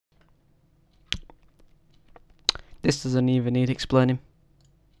This doesn't even need explaining.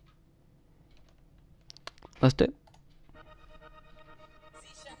 Let's do it.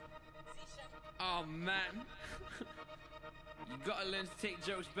 Oh man, you gotta learn to take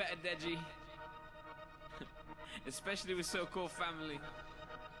jokes better, Deji. Especially with so-called family.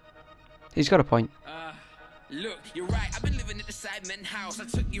 He's got a point. Look, you're right, I've been living at the side men house. I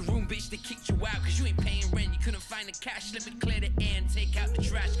took your room, bitch, they kicked you out cause you ain't paying rent, you couldn't find the cash. Let me clear the air and take out the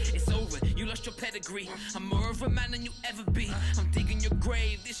trash. It's over, you lost your pedigree. I'm more of a man than you ever be. I'm digging your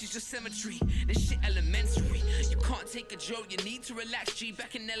grave, this is your cemetery. This shit elementary, you can't take a joke, you need to relax, G.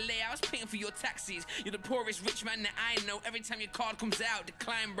 Back in LA, I was paying for your taxis. You're the poorest rich man that I know. Every time your card comes out,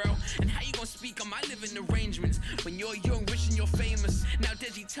 decline, bro. And how you gonna speak on my living arrangements when you're young, rich and you're famous? Now,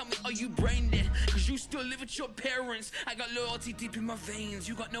 Deji, tell me, are you brain dead? Cause you still live with your parents. I got loyalty deep in my veins.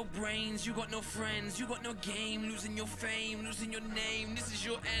 You got no brains, you got no friends, you got no game. Losing your fame, losing your name. This is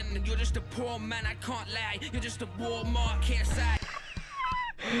your end. You're just a poor man, I can't lie. You're just a Walmart KSI.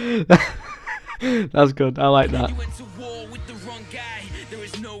 That's good. I like that. You went to war with the wrong guy. There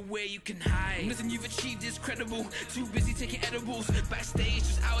is no way you can hide. Nothing you've achieved is credible. Too busy taking edibles. Backstage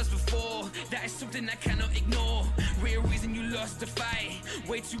just hours before. That is something I cannot ignore. Real reason you lost the fight.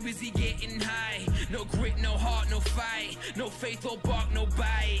 Way too busy getting high. No grit, no heart, no fight. No faith or bark, no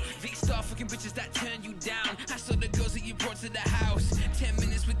bite. Big star fucking bitches that turn you down. I saw the girls that you brought to the house. 10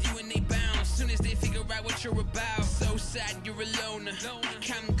 minutes with you and they bounce. Soon as they figure out what you're about. So sad you're alone.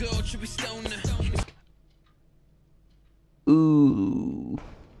 Cam girl, trippy stoner. Ooh.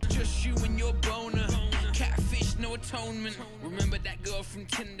 Just you and your boner. Catfish, no atonement. Remember that girl from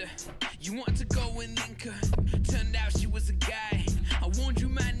Tinder? You wanted to go and link her. Turned out she was a guy. I warned you,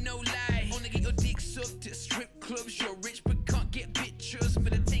 man, no lie. Only get your dick sucked at strip clubs. You're rich but can't get pictures. For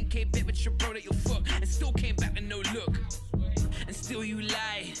the 10K bet with your bro that you fuck. And still came back with no look. And still you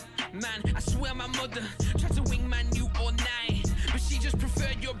lie. Man, I swear my mother tried to wingman you all night. But she just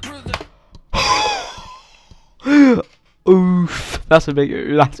preferred your brother. Oof. That's a big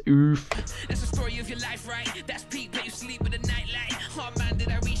oof. That's oof. That's the story of your life, right? That's peak, but you sleep with a nightlight. Oh man, did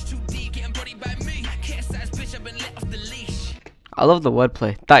I reach too deep? Getting bodied by me. KSI's bitch, I've been let off the leash. I love the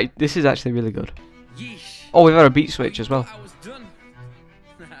wordplay. This is actually really good. Yeesh. Oh, we've had a beat switch as well. I was done.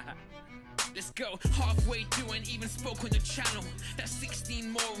 Let's go. Halfway through and even spoke on the channel. That's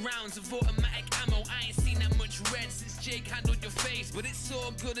 16 more rounds of automatic ammo. I ain't seen that much red since Jake handled your face. But it's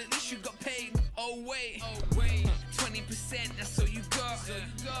all good, at least you got paid. Oh wait, 20%, that's all you got.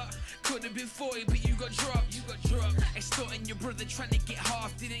 Could have been 40, but you got dropped. Extorting your brother, trying to get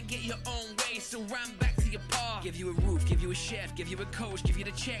half. Didn't get your own way, so ran back to your path. Give you a roof, give you a chef, give you a coach, give you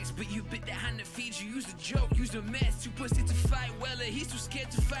the checks. But you bit the hand that feeds you. Use a joke, use a mess. Too pussy to fight Weller, he's too scared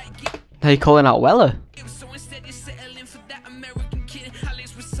to fight. Are you calling out Weller? So instead you're settling for that American kid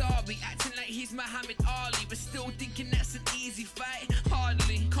Alex Wasabi, acting like he's Muhammad Ali, but still thinking that's an easy fight.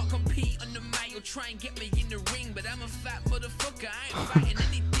 Hardly can't compete on the mic. You'll try and get me in the ring, but I'm a fat motherfucker, I ain't fighting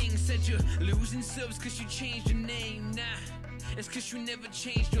anything. Said you're losing subs cause you changed your name. Nah, it's cause you never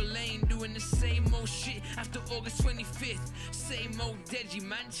changed your lane. Doing the same old shit after August 25th. Same old Deji,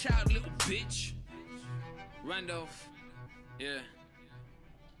 Manchild, little bitch. Randolph, yeah.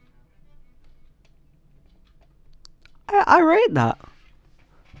 I rate that.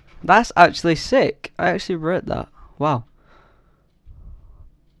 That's actually sick. I actually rate that. Wow.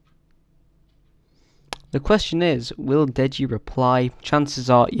 The question is, will Deji reply? Chances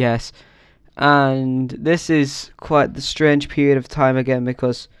are yes. And this is quite the strange period of time again,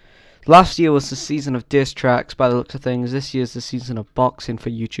 because last year was the season of diss tracks by the looks of things. This year's the season of boxing for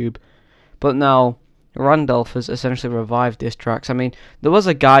YouTube. But now Randolph has essentially revived diss tracks. I mean, there was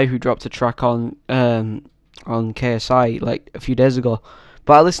a guy who dropped a track on KSI like a few days ago,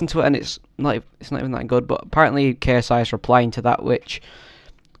 but I listened to it and it's not even that good. But apparently KSI is replying to that, which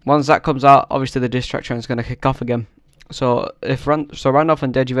once that comes out, obviously the diss track trend is going to kick off again. So if Randolph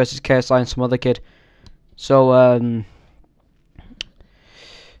and Deji versus KSI and some other kid, so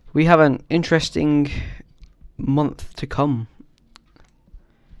we have an interesting month to come.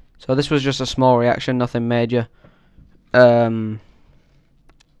 So this was just a small reaction, nothing major. I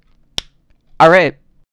rate it.